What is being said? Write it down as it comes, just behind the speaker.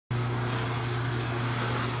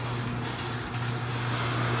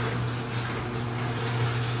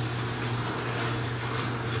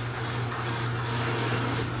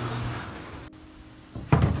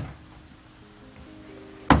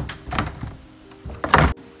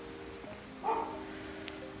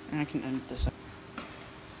I can edit this up.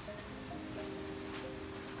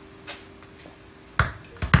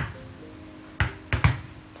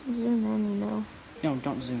 Zoom in, you know. No,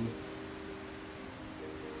 don't zoom.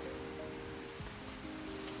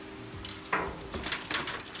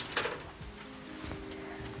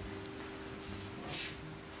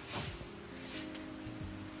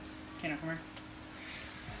 Okay, now come here.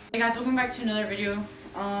 Hey guys, welcome back to another video.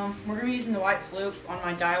 We're going to be using the white fluke on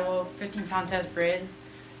my Daiwa 15-pound test braid.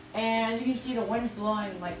 And as you can see, the wind's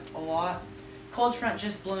blowing like a lot. Cold front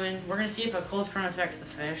just blew in. We're going to see if a cold front affects the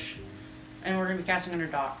fish. And we're going to be casting under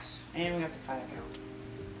docks. And we got the kayak out.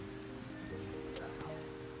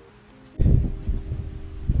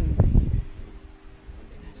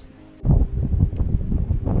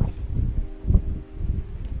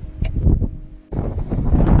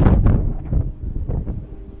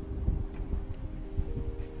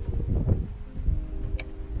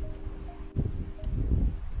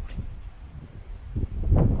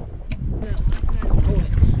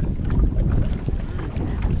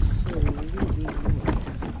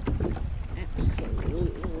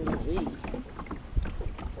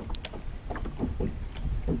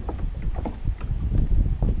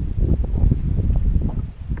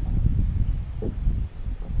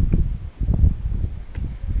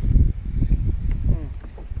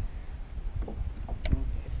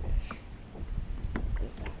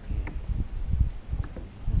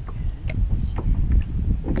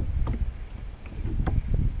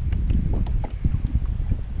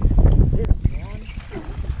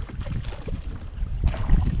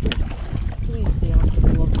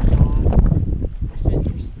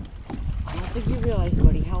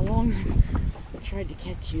 Tried to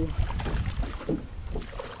catch you.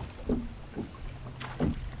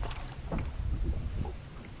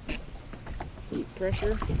 Deep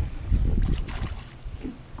pressure.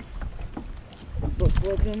 Book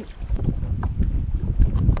flipping.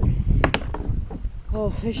 Oh,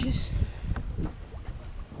 fishes.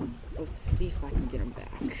 Let's see if I can get them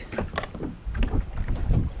back.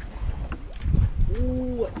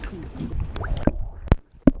 Ooh, what's coming?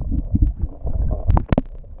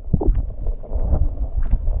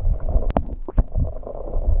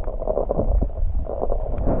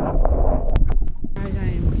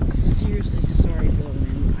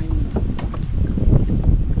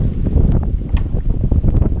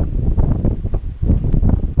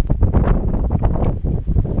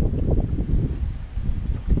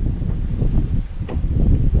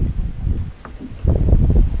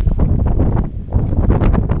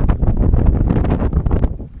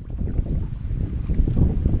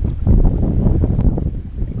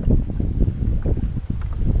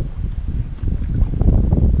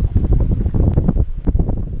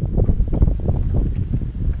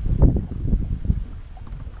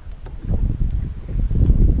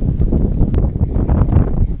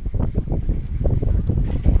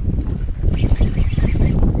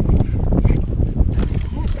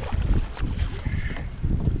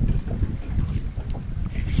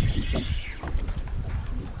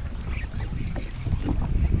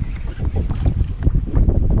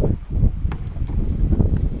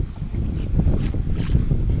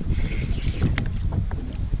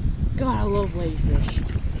 God, I love ladyfish.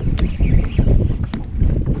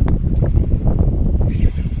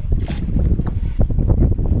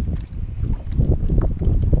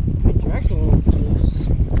 My drag's a little loose.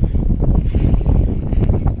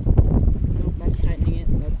 Nope, that's tightening it.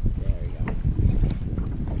 Nope, there we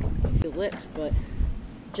go. It lipped, but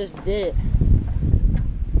just did it.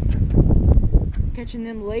 Catching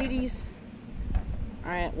them ladies.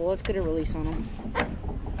 Alright, well, let's get a release on them.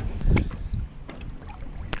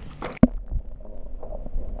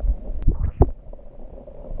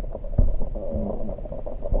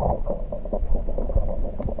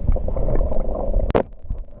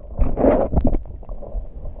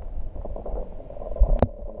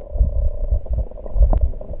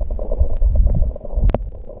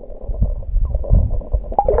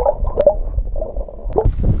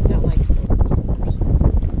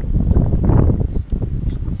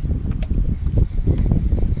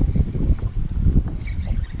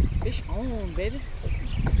 Baby,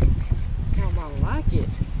 that's how I like it.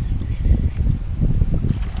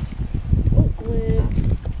 Oh, flip.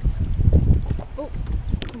 Oh,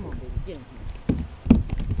 come on, baby, get in here.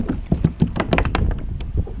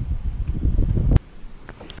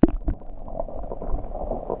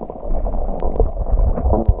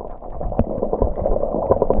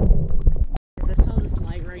 I saw this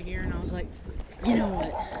light right here, and I was like, you know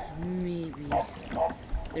what? Maybe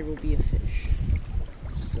there will be a fish.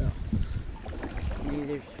 So. Maybe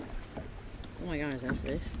there's, oh my god, is that a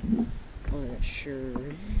fish? Oh, that sure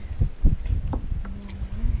is.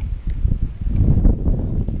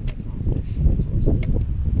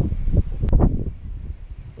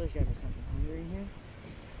 There's gotta be something hungry in here.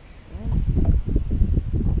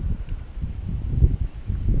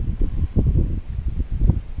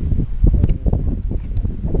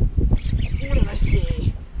 What did I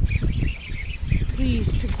say? Please,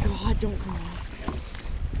 to God, don't come on.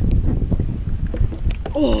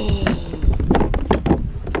 Oh!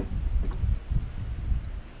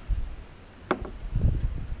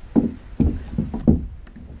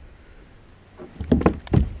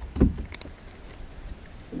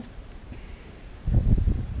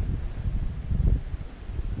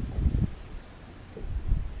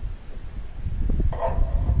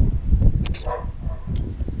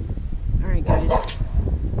 Alright guys,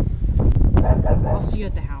 I'll see you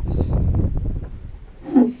at the house.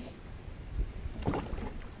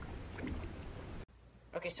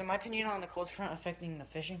 Okay, so my opinion on the cold front affecting the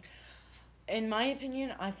fishing. In my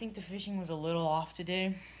opinion, I think the fishing was a little off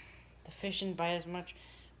today. The fish didn't bite as much,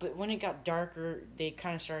 but when it got darker, they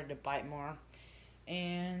kind of started to bite more.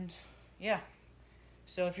 And yeah,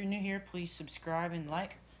 so if you're new here, please subscribe and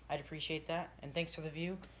like. I'd appreciate that. And thanks for the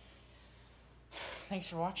view. Thanks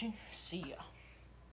for watching. See ya.